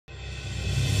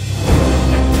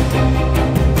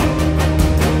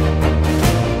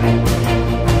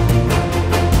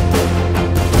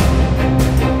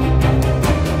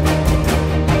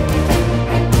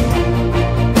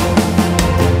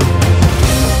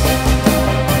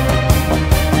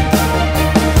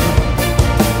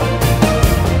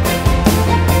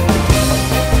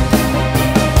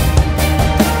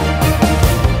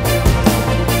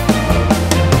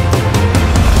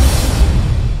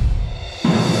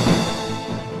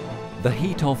The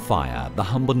heat of fire, the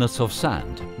humbleness of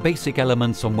sand, basic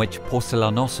elements on which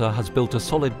Porcelanosa has built a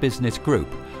solid business group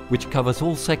which covers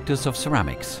all sectors of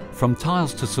ceramics, from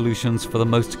tiles to solutions for the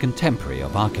most contemporary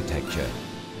of architecture.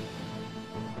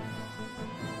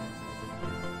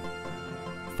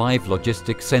 5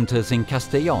 logistics centres in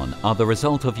Castellón are the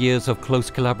result of years of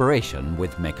close collaboration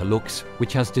with Mecalux,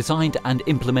 which has designed and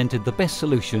implemented the best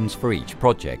solutions for each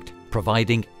project,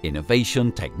 providing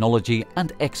innovation, technology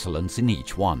and excellence in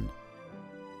each one.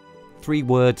 3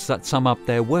 words that sum up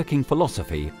their working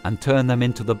philosophy and turn them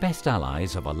into the best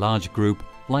allies of a large group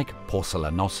like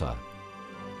Porcelanosa.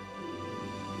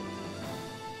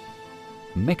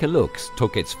 Mecalux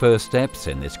took its first steps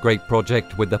in this great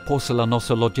project with the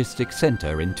Porcelanosa Logistics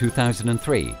Centre in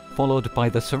 2003, followed by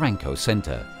the Cerranco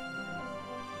Centre.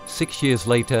 6 years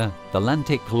later, the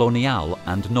Lantic Colonial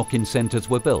and Knockin centres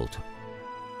were built,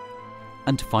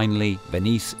 and finally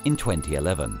Venís in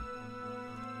 2011.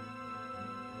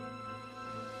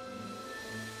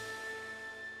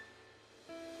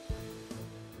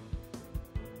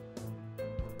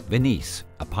 Venís,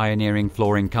 a pioneering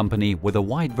flooring company with a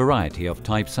wide variety of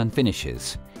types and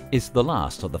finishes, is the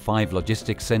last of the 5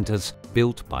 logistics centres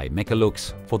built by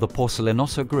Mecalux for the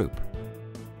Porcelanosa Group.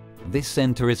 This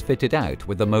centre is fitted out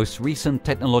with the most recent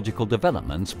technological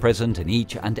developments present in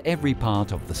each and every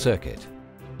part of the circuit.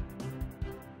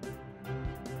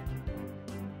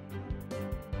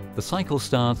 The cycle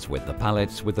starts with the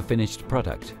pallets with the finished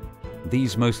product.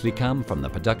 These mostly come from the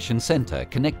production centre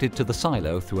connected to the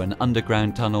silo through an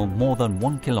underground tunnel more than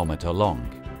 1 kilometre long.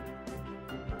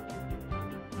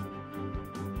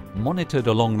 Monitored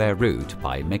along their route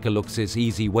by Mecalux's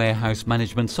easy warehouse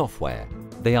management software,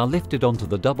 they are lifted onto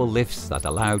the double lifts that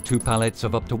allow 2 pallets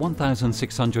of up to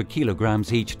 1,600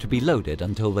 kilograms each to be loaded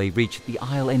until they reach the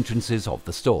aisle entrances of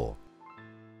the store.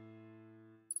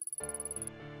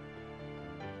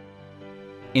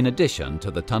 In addition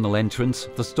to the tunnel entrance,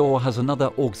 the store has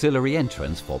another auxiliary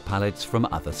entrance for pallets from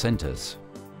other centres.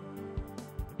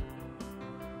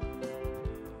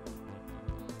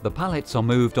 The pallets are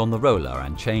moved on the roller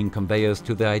and chain conveyors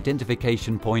to the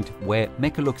identification point where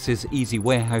Mecalux's easy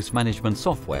warehouse management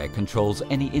software controls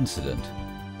any incident.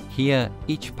 Here,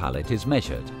 each pallet is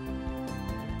measured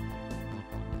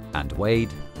and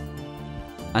weighed,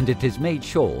 and it is made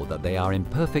sure that they are in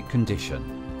perfect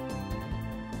condition.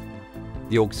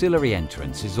 The auxiliary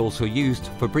entrance is also used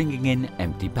for bringing in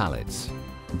empty pallets.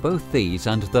 Both these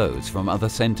and those from other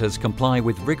centres comply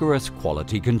with rigorous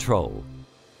quality control.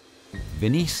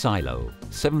 Venís silo,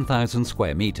 7,000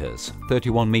 square metres,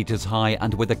 31 metres high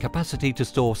and with a capacity to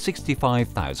store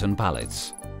 65,000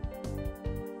 pallets.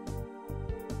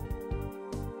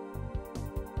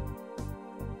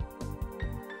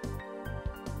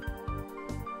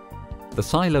 The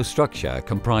silo structure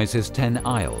comprises 10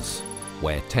 aisles,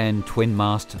 where 10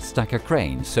 twin-mast stacker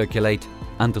cranes circulate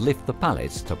and lift the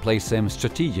pallets to place them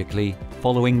strategically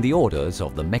following the orders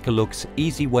of the Mecalux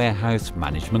Easy Warehouse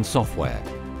Management software.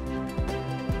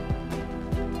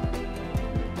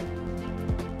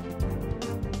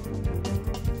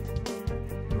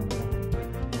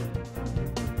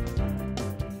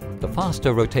 The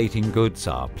faster rotating goods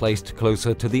are placed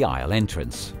closer to the aisle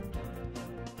entrance.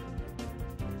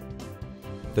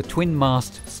 The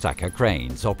twin-mast stacker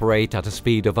cranes operate at a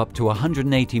speed of up to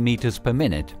 180 meters per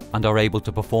minute and are able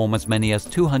to perform as many as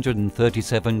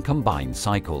 237 combined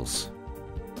cycles.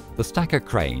 The stacker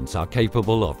cranes are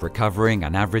capable of recovering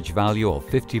an average value of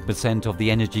 50% of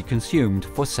the energy consumed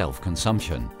for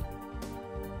self-consumption.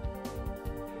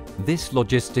 This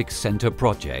logistics centre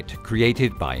project,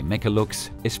 created by Mecalux,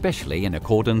 especially in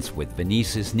accordance with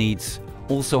Venís' needs,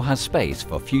 also has space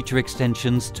for future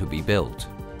extensions to be built.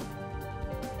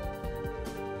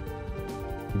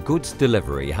 Goods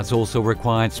delivery has also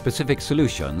required specific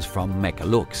solutions from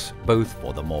Mecalux, both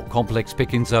for the more complex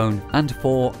picking zone and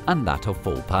that of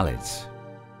full pallets.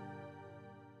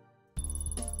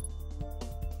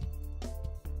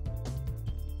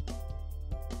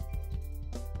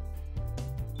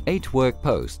 Eight work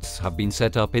posts have been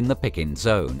set up in the picking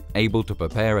zone, able to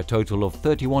prepare a total of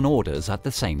 31 orders at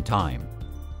the same time.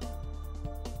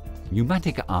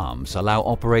 Pneumatic arms allow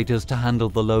operators to handle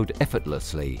the load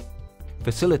effortlessly,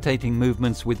 facilitating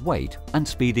movements with weight and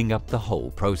speeding up the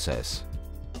whole process.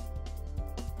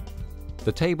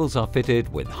 The tables are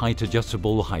fitted with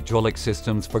height-adjustable hydraulic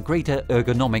systems for greater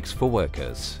ergonomics for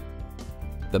workers.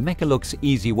 The Mecalux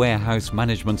Easy Warehouse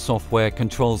Management software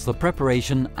controls the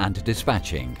preparation and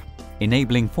dispatching,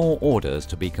 enabling 4 orders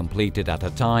to be completed at a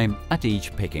time at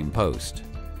each picking post.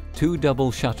 2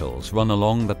 double shuttles run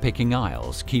along the picking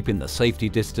aisles, keeping the safety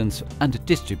distance and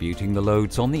distributing the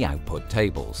loads on the output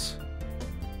tables.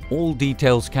 All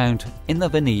details count in the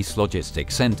Venís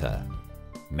Logistics Centre.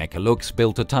 Mecalux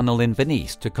built a tunnel in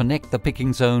Venís to connect the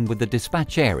picking zone with the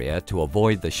dispatch area to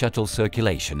avoid the shuttle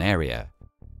circulation area.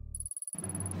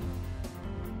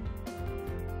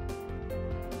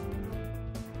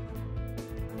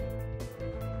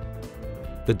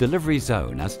 The delivery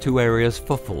zone has 2 areas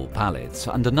for full pallets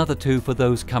and another 2 for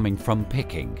those coming from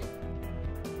picking.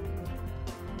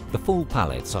 The full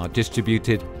pallets are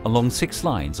distributed along 6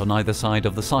 lines on either side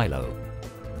of the silo.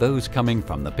 Those coming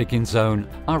from the picking zone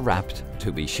are wrapped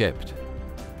to be shipped.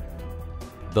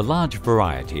 The large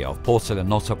variety of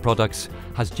Porcelanosa products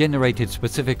has generated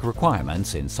specific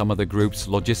requirements in some of the group's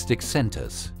logistics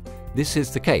centres. This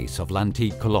is the case of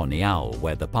l'Antique Colonial,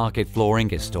 where the parquet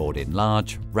flooring is stored in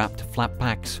large, wrapped flat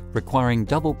packs requiring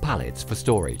double pallets for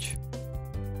storage.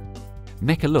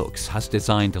 Mecalux has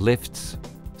designed lifts,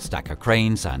 stacker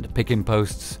cranes and picking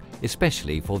posts,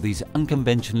 especially for these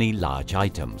unconventionally large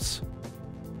items.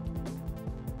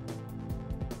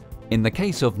 In the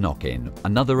case of Knock-In,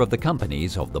 another of the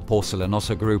companies of the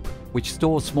Porcelanosa Group, which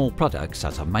stores small products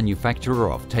as a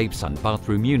manufacturer of tapes and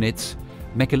bathroom units,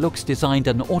 Mecalux designed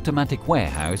an automatic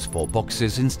warehouse for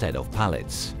boxes instead of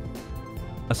pallets.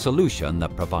 A solution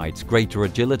that provides greater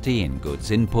agility in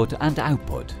goods input and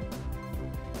output.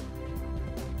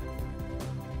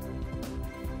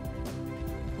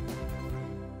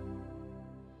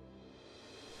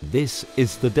 This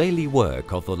is the daily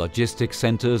work of the logistics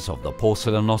centres of the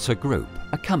Porcelanosa Group,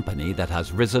 a company that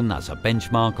has risen as a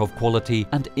benchmark of quality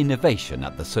and innovation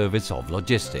at the service of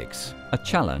logistics. A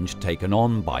challenge taken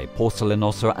on by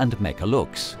Porcelanosa and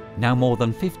Mecalux, now more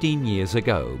than 15 years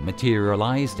ago,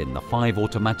 materialised in the 5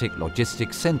 automatic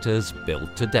logistics centres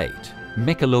built to date.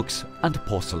 Mecalux and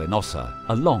Porcelanosa,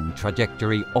 a long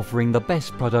trajectory offering the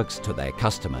best products to their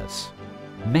customers.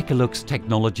 Mecalux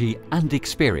technology and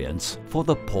experience for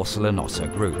the Porcelanosa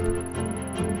Group.